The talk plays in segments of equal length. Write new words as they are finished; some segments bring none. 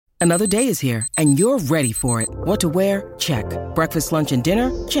Another day is here, and you're ready for it. What to wear? Check. Breakfast, lunch, and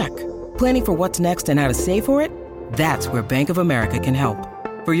dinner? Check. Planning for what's next and how to save for it? That's where Bank of America can help.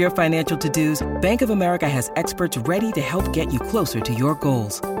 For your financial to-dos, Bank of America has experts ready to help get you closer to your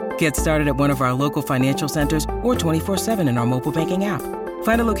goals. Get started at one of our local financial centers or 24/7 in our mobile banking app.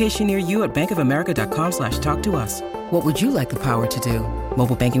 Find a location near you at bankofamerica.com/talktous. What would you like the power to do?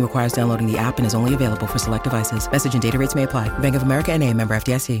 Mobile banking requires downloading the app and is only available for select devices. Message and data rates may apply. Bank of America N.A., member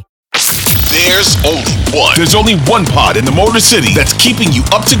FDIC. There's only one. There's only one pod in the Motor City that's keeping you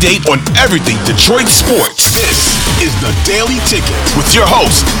up to date on everything Detroit sports. This is The Daily Ticket with your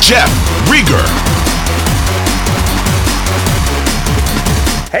host, Jeff Rieger.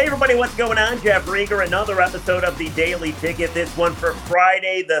 Hey everybody, what's going on? Jeff Rieger, another episode of The Daily Ticket. This one for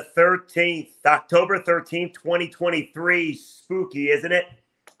Friday the 13th, October 13th, 2023. Spooky, isn't it?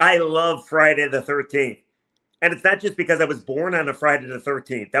 I love Friday the 13th. And it's not just because I was born on a Friday the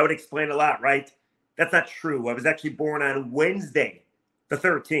 13th. That would explain a lot, right? That's not true. I was actually born on Wednesday the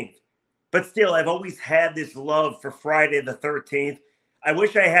 13th. But still, I've always had this love for Friday the 13th. I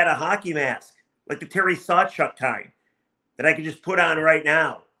wish I had a hockey mask, like the Terry Sawchuk kind, that I could just put on right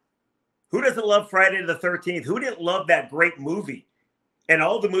now. Who doesn't love Friday the 13th? Who didn't love that great movie? And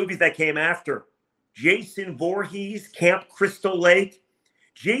all the movies that came after. Jason Voorhees, Camp Crystal Lake.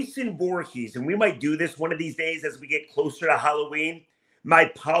 Jason Voorhees, and we might do this one of these days as we get closer to Halloween, my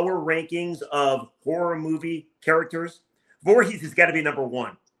power rankings of horror movie characters. Voorhees has got to be number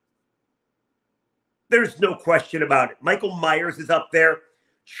one. There's no question about it. Michael Myers is up there.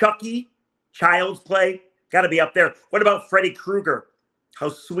 Chucky, Child's Play, got to be up there. What about Freddy Krueger? How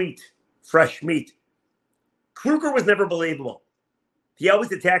sweet, fresh meat. Krueger was never believable. He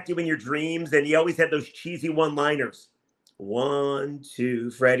always attacked you in your dreams, and he always had those cheesy one-liners. 1, 2,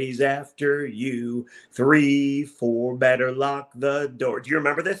 Freddy's after you. 3, 4, better lock the door. Do you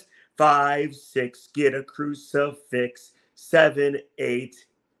remember this? 5, 6, get a crucifix. 7, 8.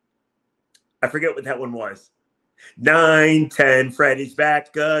 I forget what that one was. 9, 10, Freddy's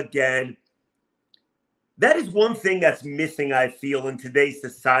back again. That is one thing that's missing, I feel, in today's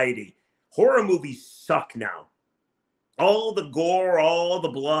society. Horror movies suck now. All the gore, all the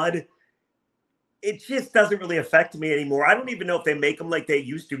blood. It just doesn't really affect me anymore. I don't even know if they make them like they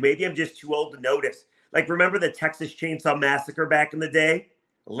used to. Maybe I'm just too old to notice. Like, remember the Texas Chainsaw Massacre back in the day?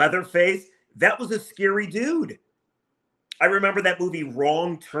 Leatherface? That was a scary dude. I remember that movie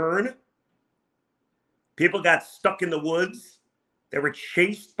Wrong Turn. People got stuck in the woods. They were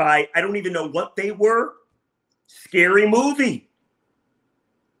chased by, I don't even know what they were. Scary movie.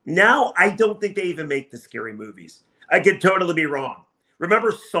 Now, I don't think they even make the scary movies. I could totally be wrong.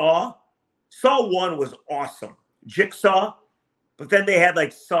 Remember Saw? Saw 1 was awesome. Jigsaw. But then they had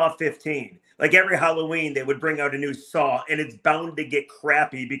like Saw 15. Like every Halloween, they would bring out a new Saw, and it's bound to get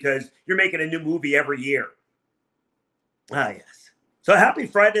crappy because you're making a new movie every year. Ah, yes. So happy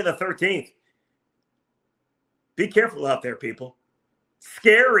Friday the 13th. Be careful out there, people.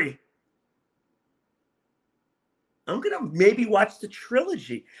 Scary. I'm going to maybe watch the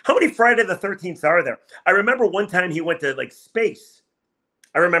trilogy. How many Friday the 13th are there? I remember one time he went to like space.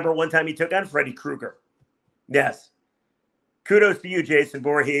 I remember one time he took on Freddy Krueger. Yes. Kudos to you, Jason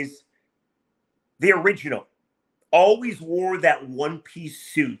Voorhees. The original. Always wore that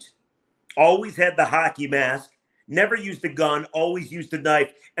one-piece suit. Always had the hockey mask. Never used a gun. Always used a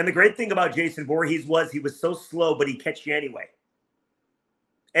knife. And the great thing about Jason Voorhees was he was so slow, but he'd catch you anyway.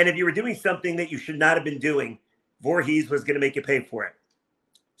 And if you were doing something that you should not have been doing, Voorhees was going to make you pay for it.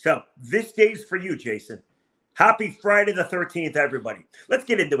 So this day's for you, Jason. Happy Friday the 13th, everybody. Let's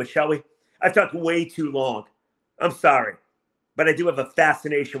get into it, shall we? I've talked way too long. I'm sorry. But I do have a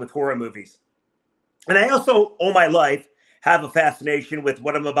fascination with horror movies. And I also, all my life, have a fascination with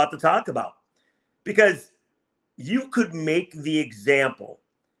what I'm about to talk about. Because you could make the example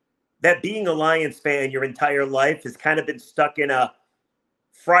that being a Lions fan your entire life has kind of been stuck in a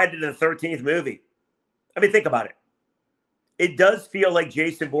Friday the 13th movie. I mean, think about it. It does feel like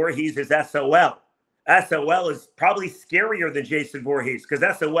Jason Voorhees is SOL. SOL is probably scarier than Jason Voorhees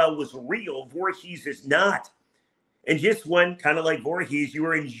because SOL was real. Voorhees is not. And just when, kind of like Voorhees, you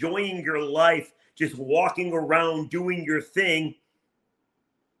were enjoying your life, just walking around doing your thing,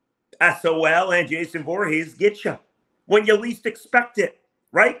 SOL and Jason Voorhees get you when you least expect it,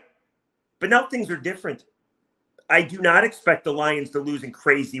 right? But now things are different. I do not expect the Lions to lose in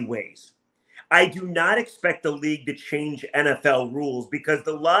crazy ways. I do not expect the league to change NFL rules because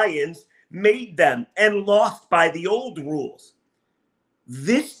the Lions made them and lost by the old rules.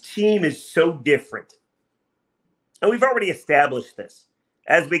 This team is so different. And we've already established this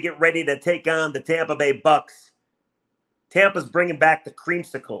as we get ready to take on the Tampa Bay Bucks Tampa's bringing back the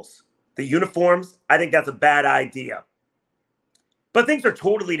creamsicles. The uniforms, I think that's a bad idea. But things are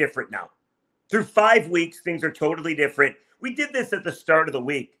totally different now. Through 5 weeks, things are totally different. We did this at the start of the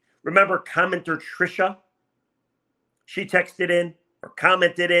week. Remember commenter Trisha? She texted in or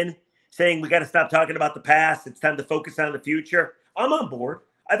commented in saying we got to stop talking about the past. It's time to focus on the future. I'm on board.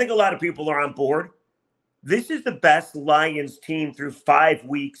 I think a lot of people are on board. This is the best Lions team through 5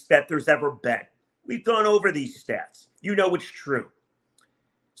 weeks that there's ever been. We've gone over these stats. You know it's true.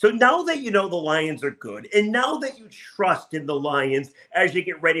 So now that you know the Lions are good, and now that you trust in the Lions as you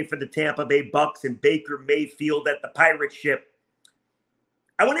get ready for the Tampa Bay Bucks and Baker Mayfield at the pirate ship,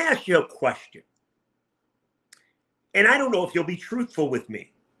 I want to ask you a question. And I don't know if you'll be truthful with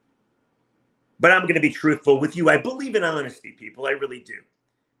me, but I'm going to be truthful with you. I believe in honesty, people. I really do.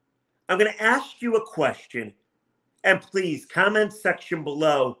 I'm going to ask you a question, and please, comment section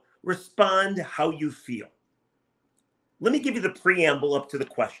below, respond how you feel. Let me give you the preamble up to the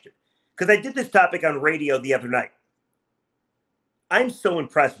question, because I did this topic on radio the other night. I'm so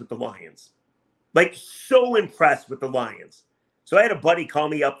impressed with the Lions, like so impressed with the Lions. So I had a buddy call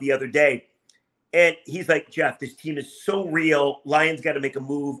me up the other day, and he's like, Jeff, this team is so real. Lions got to make a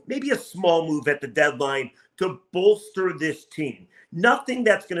move, maybe a small move at the deadline to bolster this team. Nothing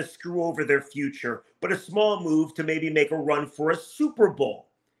that's going to screw over their future, but a small move to maybe make a run for a Super Bowl.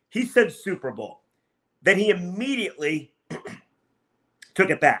 He said Super Bowl. Then he immediately took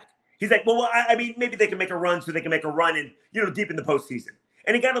it back. He's like, well, I mean, maybe they can make a run so they can make a run in, deep in the postseason.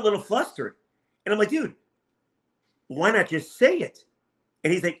 And he got a little flustered. And I'm like, dude, why not just say it?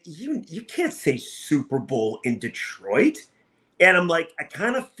 And he's like, you can't say Super Bowl in Detroit. And I'm like, I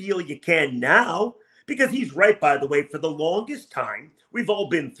kind of feel you can now, because he's right, by the way. For the longest time, we've all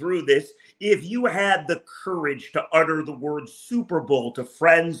been through this. If you had the courage to utter the word Super Bowl to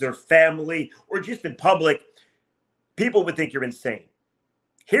friends or family or just in public, people would think you're insane.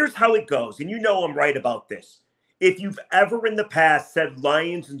 Here's how it goes, and I'm right about this. If you've ever in the past said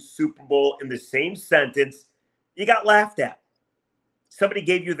Lions and Super Bowl in the same sentence, you got laughed at. Somebody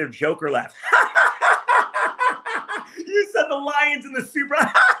gave you their Joker laugh. You said the Lions and the Super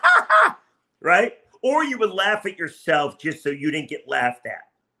Bowl, right? Or you would laugh at yourself just so you didn't get laughed at.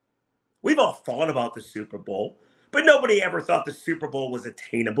 We've all thought about the Super Bowl, but nobody ever thought the Super Bowl was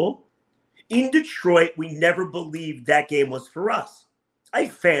attainable. In Detroit, we never believed that game was for us. I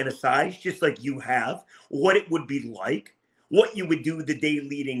fantasized, just like you have, what it would be like, what you would do the day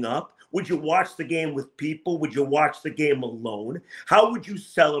leading up. Would you watch the game with people? Would you watch the game alone? How would you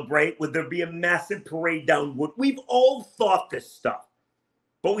celebrate? Would there be a massive parade down Wood? We've all thought this stuff,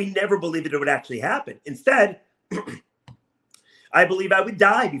 but we never believed it would actually happen. Instead, I believe I would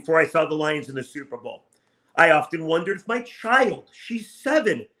die before I saw the Lions in the Super Bowl. I often wondered if my child, she's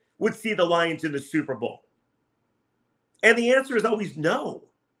 7, would see the Lions in the Super Bowl. And the answer is always no.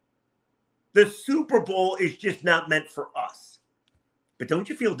 The Super Bowl is just not meant for us. But don't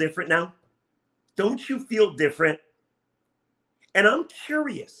you feel different now? Don't you feel different? And I'm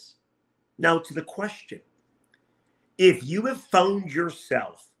curious now to the question. If you have found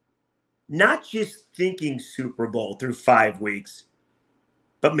yourself not just thinking Super Bowl through 5 weeks,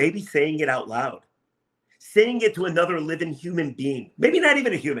 but maybe saying it out loud, saying it to another living human being, maybe not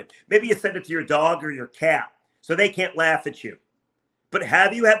even a human, maybe you send it to your dog or your cat so they can't laugh at you. But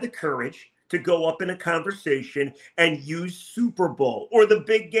have you had the courage to go up in a conversation and use Super Bowl or the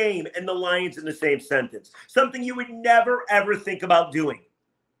big game and the Lions in the same sentence? Something you would never, ever think about doing.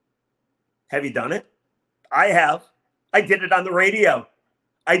 Have you done it? I have. I did it on the radio.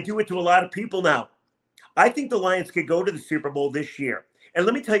 I do it to a lot of people now. I think the Lions could go to the Super Bowl this year. And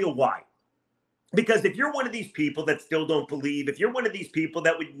let me tell you why. Because if you're one of these people that still don't believe, if you're one of these people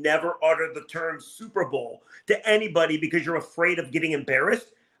that would never utter the term Super Bowl to anybody because you're afraid of getting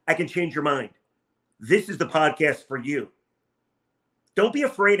embarrassed, I can change your mind. This is the podcast for you. Don't be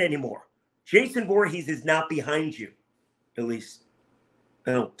afraid anymore. Jason Voorhees is not behind you. At least,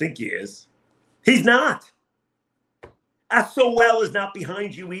 I don't think he is. He's not. SOL is not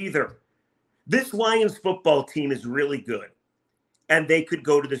behind you either. This Lions football team is really good, and they could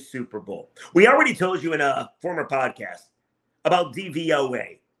go to the Super Bowl. We already told you in a former podcast about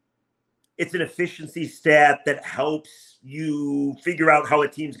DVOA. It's an efficiency stat that helps you figure out how a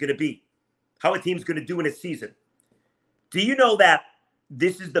team's going to be, how a team's going to do in a season. Do you know that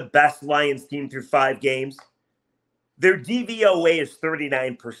this is the best Lions team through 5 games? Their DVOA is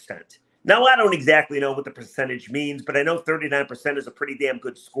 39%. Now, I don't exactly know what the percentage means, but I know 39% is a pretty damn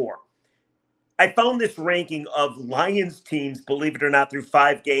good score. I found this ranking of Lions teams, believe it or not, through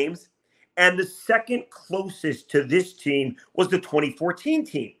 5 games, and the second closest to this team was the 2014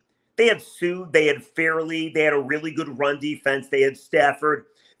 team. They had Sued, they had Fairley, they had a really good run defense, they had Stafford.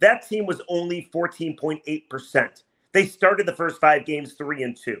 That team was only 14.8%. They started the first 5 games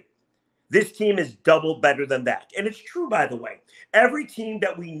 3-2. This team is double better than that. And it's true, by the way. Every team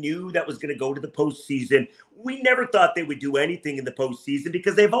that we knew that was going to go to the postseason, we never thought they would do anything in the postseason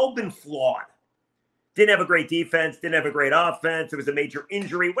because they've all been flawed. Didn't have a great defense, didn't have a great offense. There was a major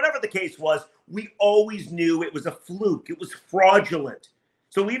injury. Whatever the case was, we always knew it was a fluke. It was fraudulent.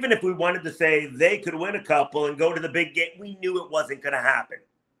 So even if we wanted to say they could win a couple and go to the big game, we knew it wasn't going to happen.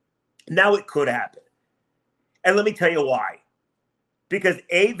 Now it could happen. And let me tell you why. Because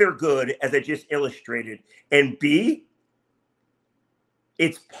A, they're good, as I just illustrated, and B,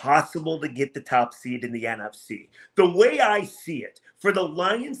 it's possible to get the top seed in the NFC. The way I see it, for the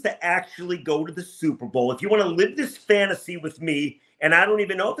Lions to actually go to the Super Bowl, if you want to live this fantasy with me, and I don't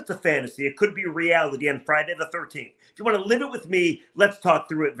even know if it's a fantasy, it could be reality on Friday the 13th. If you want to live it with me, let's talk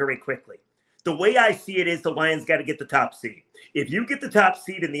through it very quickly. The way I see it is the Lions got to get the top seed. If you get the top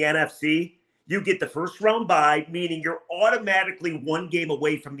seed in the NFC, you get the first round bye, meaning you're automatically 1 game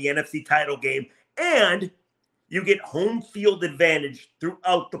away from the NFC title game, and you get home field advantage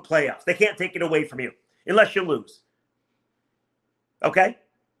throughout the playoffs. They can't take it away from you unless you lose. Okay?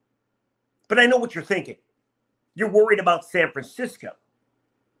 But I know what you're thinking. You're worried about San Francisco.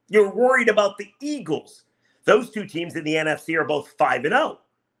 You're worried about the Eagles. Those 2 teams in the NFC are both 5-0.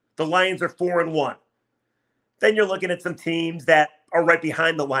 The Lions are 4-1. Then you're looking at some teams that are right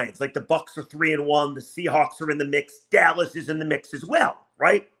behind the Lions, like the Bucs are 3-1, the Seahawks are in the mix, Dallas is in the mix as well,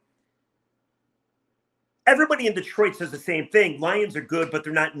 right? Everybody in Detroit says the same thing. Lions are good, but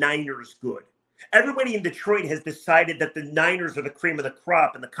they're not Niners good. Everybody in Detroit has decided that the Niners are the cream of the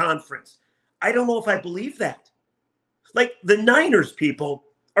crop in the conference. I don't know if I believe that. Like, the Niners, people,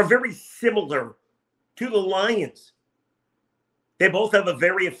 are very similar to the Lions. They both have a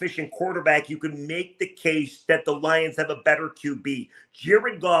very efficient quarterback. You can make the case that the Lions have a better QB.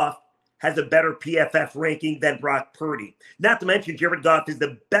 Jared Goff has a better PFF ranking than Brock Purdy. Not to mention, Jared Goff is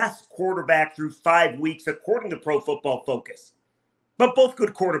the best quarterback through 5 weeks, according to Pro Football Focus. But both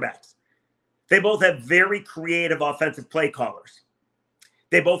good quarterbacks. They both have very creative offensive play callers.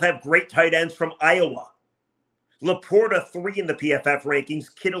 They both have great tight ends from Iowa. Laporta, 3 in the PFF rankings.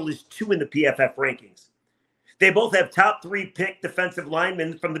 Kittle is 2 in the PFF rankings. They both have top 3 pick defensive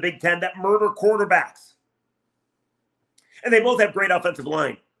linemen from the Big Ten that murder quarterbacks. And they both have great offensive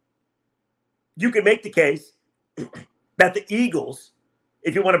line. You can make the case that the Eagles,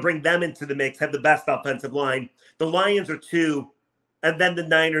 if you want to bring them into the mix, have the best offensive line. The Lions are 2, and then the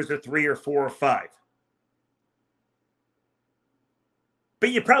Niners are 3 or 4 or 5.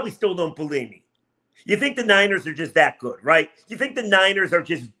 But you probably still don't believe me. You think the Niners are just that good, right? You think the Niners are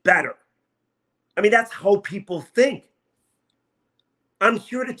just better. I mean, that's how people think. I'm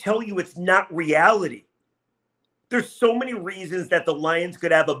here to tell you it's not reality. There's so many reasons that the Lions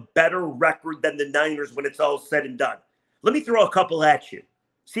could have a better record than the Niners when it's all said and done. Let me throw a couple at you.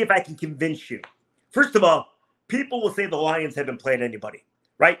 See if I can convince you. First of all, people will say the Lions haven't played anybody,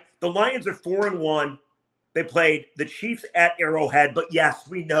 right? The Lions are 4-1. They played the Chiefs at Arrowhead, but yes,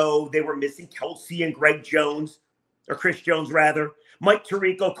 we know they were missing Kelsey and Greg Jones, or Chris Jones rather. Mike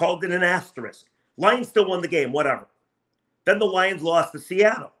Tirico called it an asterisk. Lions still won the game, whatever. Then the Lions lost to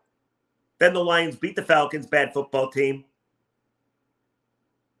Seattle. Then the Lions beat the Falcons, bad football team.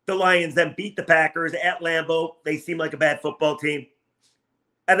 The Lions then beat the Packers at Lambeau. They seem like a bad football team.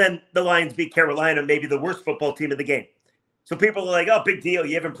 And then the Lions beat Carolina, maybe the worst football team in the game. So people are like, oh, big deal.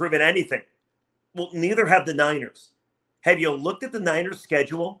 You haven't proven anything. Well, neither have the Niners. Have you looked at the Niners'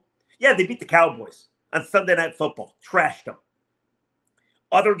 schedule? Yeah, they beat the Cowboys on Sunday Night Football. Trashed them.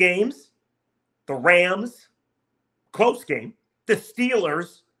 Other games, the Rams, close game, the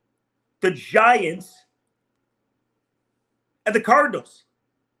Steelers, the Giants, and the Cardinals.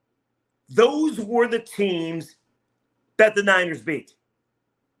 Those were the teams that the Niners beat.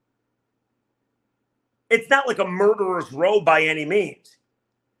 It's not like a murderer's row by any means.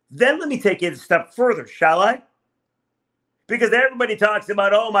 Then let me take it a step further, shall I? Because everybody talks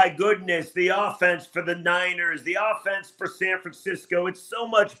about, oh my goodness, the offense for the Niners, the offense for San Francisco, it's so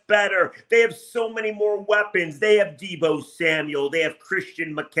much better. They have so many more weapons. They have Deebo Samuel. They have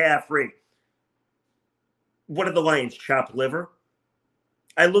Christian McCaffrey. What are the Lions, chopped liver?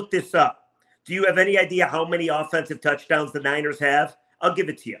 I looked this up. Do you have any idea how many offensive touchdowns the Niners have? I'll give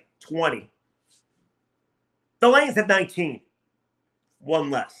it to you, 20. The Lions have 19.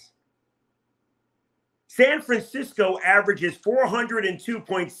 One less. San Francisco averages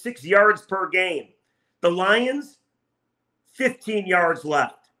 402.6 yards per game. The Lions, 15 yards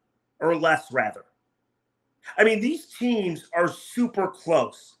left, or less rather. I mean, these teams are super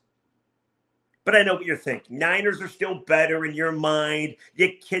close. But I know what you're thinking. Niners are still better in your mind.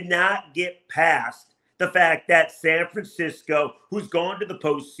 You cannot get past the fact that San Francisco, who's gone to the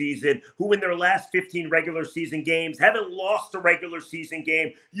postseason, who in their last 15 regular season games haven't lost a regular season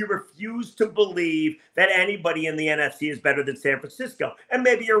game, you refuse to believe that anybody in the NFC is better than San Francisco. And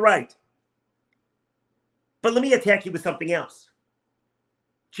maybe you're right. But let me attack you with something else.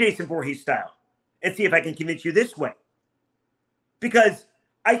 Jason Voorhees style. And see if I can convince you this way. Because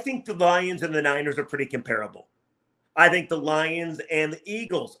I think the Lions and the Niners are pretty comparable. I think the Lions and the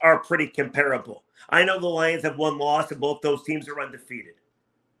Eagles are pretty comparable. I know the Lions have one loss and both those teams are undefeated.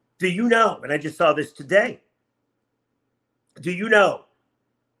 Do you know, and I just saw this today, do you know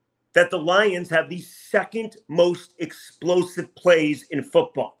that the Lions have the second most explosive plays in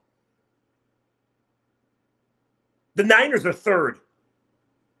football? The Niners are third.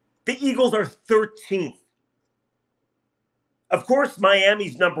 The Eagles are 13th. Of course,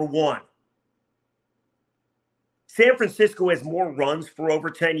 Miami's number one. San Francisco has more runs for over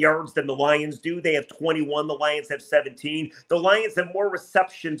 10 yards than the Lions do. They have 21. The Lions have 17. The Lions have more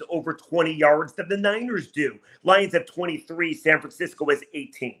receptions over 20 yards than the Niners do. Lions have 23. San Francisco has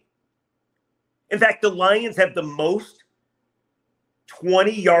 18. In fact, the Lions have the most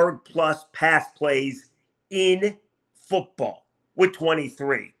 20-yard plus pass plays in football with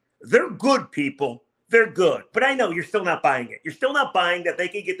 23. They're good, people. They're good. But I know you're still not buying it. You're still not buying that they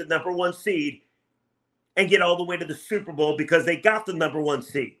can get the number one seed and get all the way to the Super Bowl because they got the number one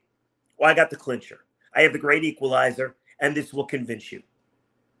seed. Well, I got the clincher. I have the great equalizer, and this will convince you.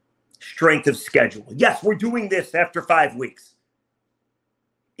 Strength of schedule. Yes, we're doing this after 5 weeks.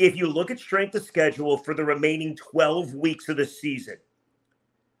 If you look at strength of schedule for the remaining 12 weeks of the season,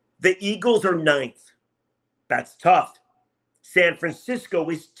 the Eagles are 9th. That's tough. San Francisco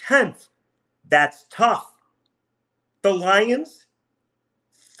is 10th. That's tough. The Lions,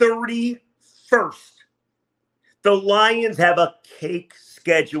 31st. The Lions have a cake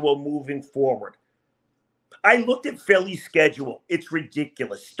schedule moving forward. I looked at Philly's schedule. It's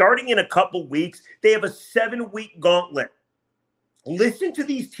ridiculous. Starting in a couple weeks, they have a 7-week gauntlet. Listen to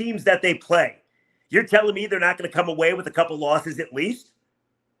these teams that they play. You're telling me they're not going to come away with a couple losses at least?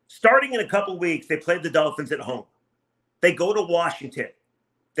 Starting in a couple weeks, they play the Dolphins at home. They go to Washington.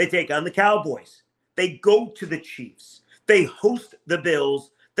 They take on the Cowboys. They go to the Chiefs. They host the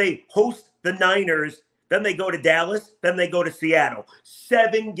Bills. They host the Niners. Then they go to Dallas. Then they go to Seattle.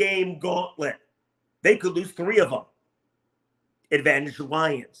 7-game gauntlet. They could lose 3 of them. Advantage the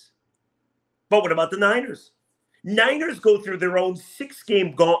Lions. But what about the Niners? Niners go through their own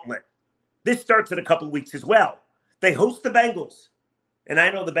 6-game gauntlet. This starts in a couple weeks as well. They host the Bengals. And I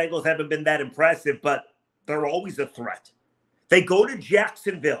know the Bengals haven't been that impressive, but they're always a threat. They go to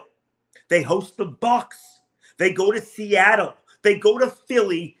Jacksonville. They host the Bucs. They go to Seattle. They go to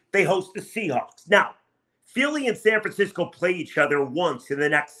Philly. They host the Seahawks. Now, Philly and San Francisco play each other once in the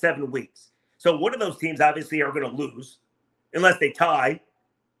next 7 weeks. So one of those teams obviously are going to lose unless they tie.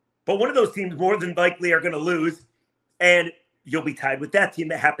 But one of those teams more than likely are going to lose, and you'll be tied with that team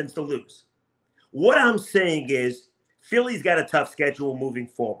that happens to lose. What I'm saying is Philly's got a tough schedule moving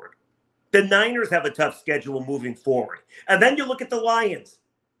forward. The Niners have a tough schedule moving forward. And then you look at the Lions.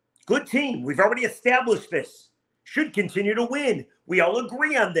 Good team. We've already established this. Should continue to win. We all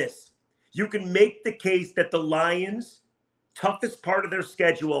agree on this. You can make the case that the Lions' toughest part of their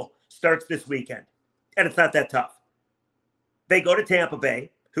schedule starts this weekend. And it's not that tough. They go to Tampa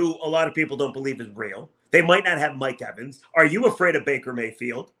Bay, who a lot of people don't believe is real. They might not have Mike Evans. Are you afraid of Baker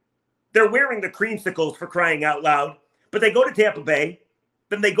Mayfield? They're wearing the creamsicles for crying out loud. But they go to Tampa Bay.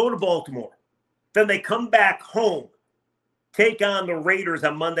 Then they go to Baltimore. Then they come back home, take on the Raiders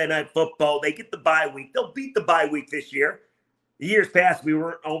on Monday Night Football. They get the bye week. They'll beat the bye week this year. The years past, we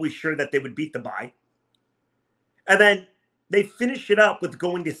weren't always sure that they would beat the bye. And then they finish it up with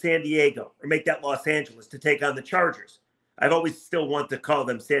going to San Diego or make that Los Angeles to take on the Chargers. I've always still wanted to call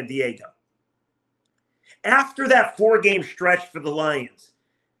them San Diego. After that 4-game stretch for the Lions,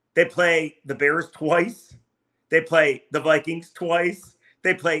 they play the Bears twice. They play the Vikings twice.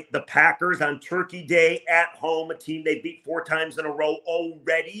 They play the Packers on Turkey Day at home, a team they beat 4 times in a row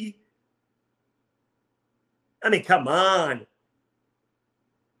already. I mean, come on.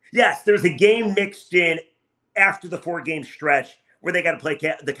 Yes, there's a game mixed in after the 4-game stretch where they got to play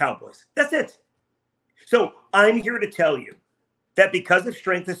the Cowboys. That's it. So I'm here to tell you that because of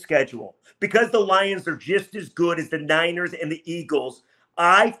strength of schedule, because the Lions are just as good as the Niners and the Eagles,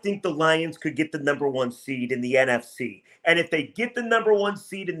 I think the Lions could get the number 1 seed in the NFC. And if they get the number 1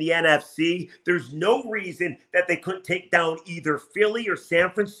 seed in the NFC, there's no reason that they couldn't take down either Philly or San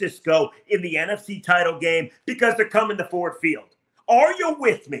Francisco in the NFC title game because they're coming to Ford Field. Are you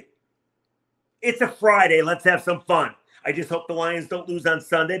with me? It's a Friday. Let's have some fun. I just hope the Lions don't lose on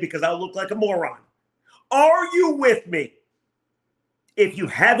Sunday because I'll look like a moron. Are you with me? If you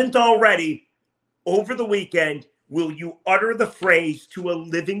haven't already, over the weekend, will you utter the phrase to a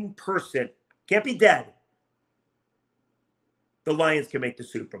living person? Can't be dead. The Lions can make the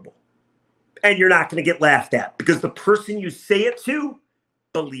Super Bowl. And you're not going to get laughed at because the person you say it to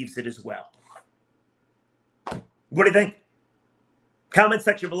believes it as well. What do you think? Comment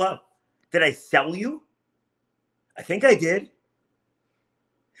section below. Did I sell you? I think I did.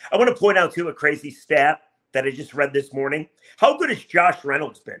 I want to point out, too, a crazy stat that I just read this morning. How good has Josh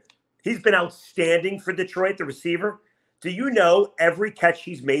Reynolds been? He's been outstanding for Detroit, the receiver. Do you know every catch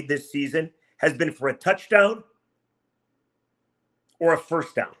he's made this season has been for a touchdown or a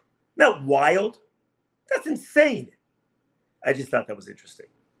first down? Isn't that wild? That's insane. I just thought that was interesting.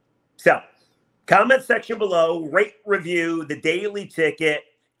 So, comment section below, rate, review, the Daily Ticket.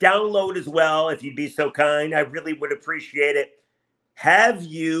 Download as well if you'd be so kind. I really would appreciate it. Have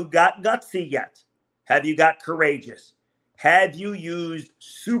you got gutsy yet? Have you got courageous? Have you used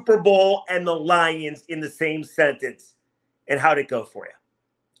Super Bowl and the Lions in the same sentence? And how'd it go for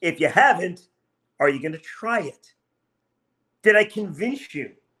you? If you haven't, are you going to try it? Did I convince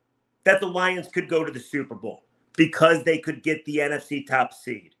you that the Lions could go to the Super Bowl because they could get the NFC top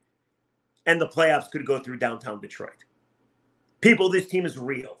seed and the playoffs could go through downtown Detroit? People, this team is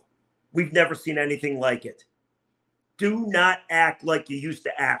real. We've never seen anything like it. Do not act like you used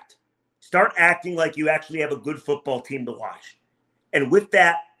to act. Start acting like you actually have a good football team to watch. And with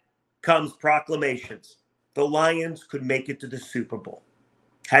that comes proclamations. The Lions could make it to the Super Bowl.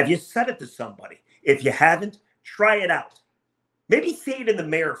 Have you said it to somebody? If you haven't, try it out. Maybe say it in the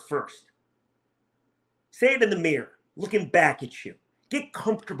mirror first. Say it in the mirror, looking back at you. Get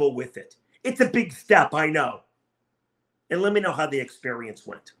comfortable with it. It's a big step, I know. And let me know how the experience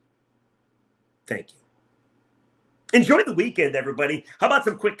went. Thank you. Enjoy the weekend, everybody. How about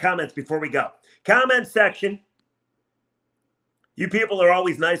some quick comments before we go? Comment section. You people are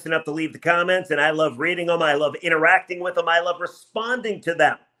always nice enough to leave the comments, and I love reading them. I love interacting with them. I love responding to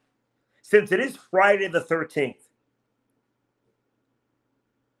them. Since it is Friday the 13th,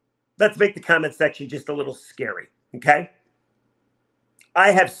 let's make the comment section just a little scary, okay?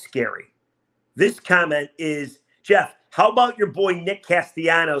 I have scary. This comment is, Jeff, how about your boy Nick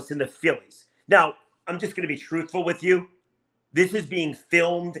Castellanos in the Phillies? Now, I'm just going to be truthful with you. This is being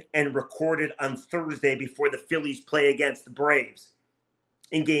filmed and recorded on Thursday before the Phillies play against the Braves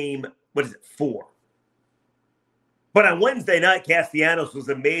in game, 4? But on Wednesday night, Castellanos was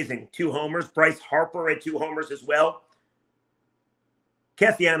amazing. 2 homers. Bryce Harper had 2 homers as well.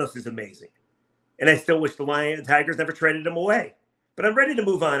 Castellanos is amazing. And I still wish the Tigers never traded him away. But I'm ready to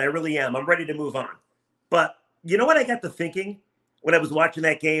move on. I really am. I'm ready to move on. But you know what I got to thinking when I was watching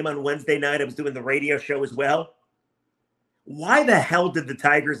that game on Wednesday night? I was doing the radio show as well. Why the hell did the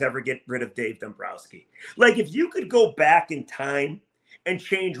Tigers ever get rid of Dave Dombrowski? Like, if you could go back in time and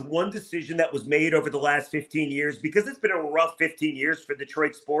change one decision that was made over the last 15 years, because it's been a rough 15 years for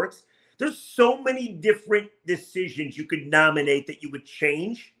Detroit sports, there's so many different decisions you could nominate that you would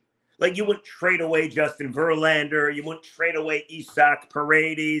change. Like, you wouldn't trade away Justin Verlander. You wouldn't trade away Isaac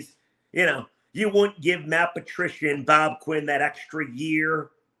Paredes. You know, you wouldn't give Matt Patricia and Bob Quinn that extra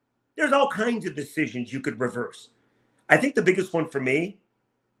year. There's all kinds of decisions you could reverse. I think the biggest one for me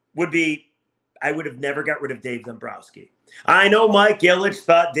would be I would have never got rid of Dave Dombrowski. I know Mike Ilitch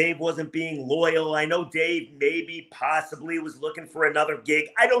thought Dave wasn't being loyal. I know Dave maybe possibly was looking for another gig.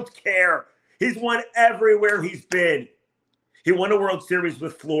 I don't care. He's won everywhere he's been. He won a World Series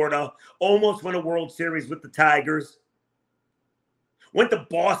with Florida, almost won a World Series with the Tigers, went to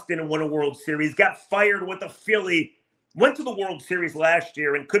Boston and won a World Series, got fired with the Philly, went to the World Series last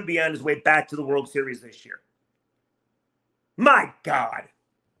year and could be on his way back to the World Series this year. My God.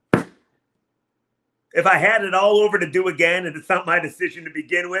 If I had it all over to do again, and it's not my decision to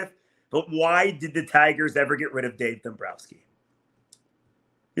begin with, but why did the Tigers ever get rid of Dave Dombrowski?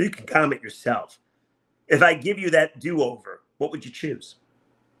 You can comment yourself. If I give you that do-over, what would you choose?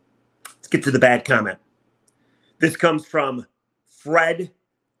 Let's get to the bad comment. This comes from Fred_Meyer.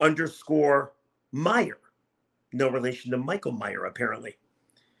 No relation to Michael Meyer, apparently.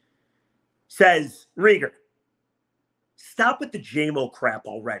 Says, Rieger, stop with the JMO crap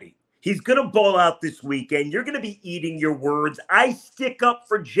already. He's going to ball out this weekend. You're going to be eating your words. I stick up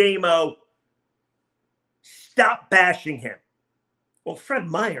for JMO. Stop bashing him. Well, Fred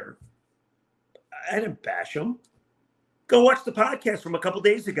Meyer, I didn't bash him. Go watch the podcast from a couple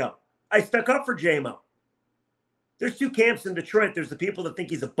days ago. I stuck up for JMO. There's 2 camps in Detroit. There's the people that think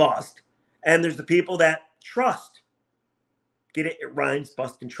he's a bust, and there's the people that trust. Get it? It rhymes,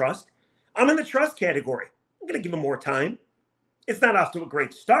 bust and trust. I'm in the trust category. I'm going to give him more time. It's not off to a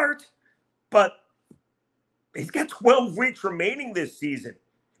great start, but he's got 12 weeks remaining this season.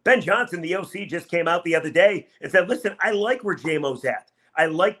 Ben Johnson, the OC, just came out the other day and said, listen, I like where J-Mo's at. I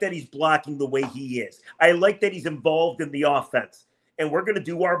like that he's blocking the way he is. I like that he's involved in the offense. And we're going to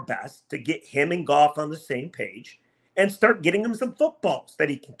do our best to get him and Goff on the same page and start getting him some footballs that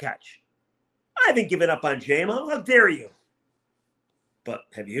he can catch. I haven't given up on J-Mo. How dare you? But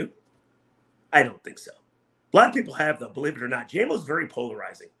have you? I don't think so. A lot of people have, though, believe it or not. J-Mo's very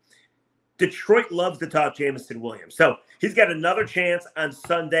polarizing. Detroit loves to talk Jameson Williams. So he's got another chance on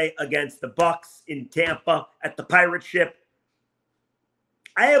Sunday against the Bucs in Tampa at the Pirate Ship.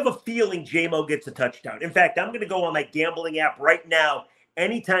 I have a feeling J-Mo gets a touchdown. In fact, I'm going to go on my gambling app right now.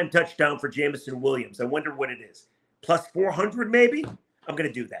 Anytime touchdown for Jameson Williams. I wonder what it is. Plus 400 maybe? I'm going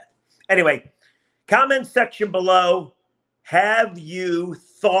to do that. Anyway, comment section below. Have you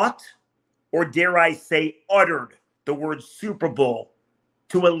thought, or dare I say uttered, the word Super Bowl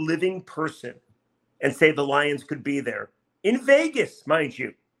to a living person and say the Lions could be there? In Vegas, mind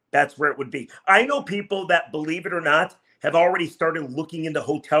you. That's where it would be. I know people that, believe it or not, have already started looking into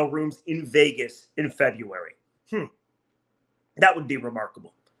hotel rooms in Vegas in February. That would be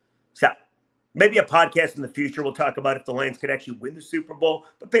remarkable. So maybe a podcast in the future will talk about if the Lions could actually win the Super Bowl.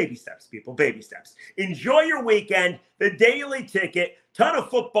 But baby steps, people, baby steps. Enjoy your weekend. The Daily Ticket. Ton of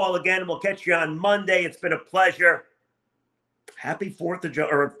football again. We'll catch you on Monday. It's been a pleasure. Happy 4th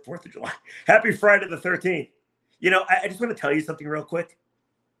of July. Happy Friday the 13th. You know, I just want to tell you something real quick,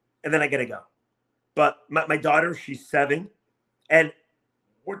 and then I got to go. But my daughter, she's 7, and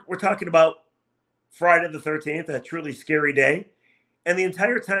we're talking about Friday the 13th, a truly scary day. And the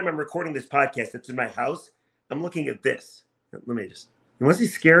entire time I'm recording this podcast that's in my house, I'm looking at this. Let me just, you want to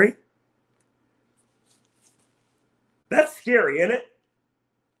see scary? That's scary, isn't it?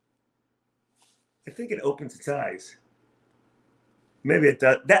 I think it opens its eyes. Maybe it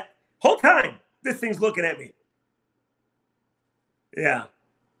does. That whole time, this thing's looking at me. Yeah.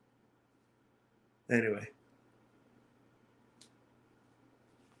 Anyway.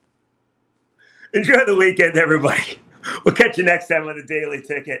 Enjoy the weekend, everybody. We'll catch you next time on the Daily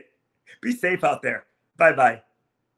Ticket. Be safe out there. Bye-bye.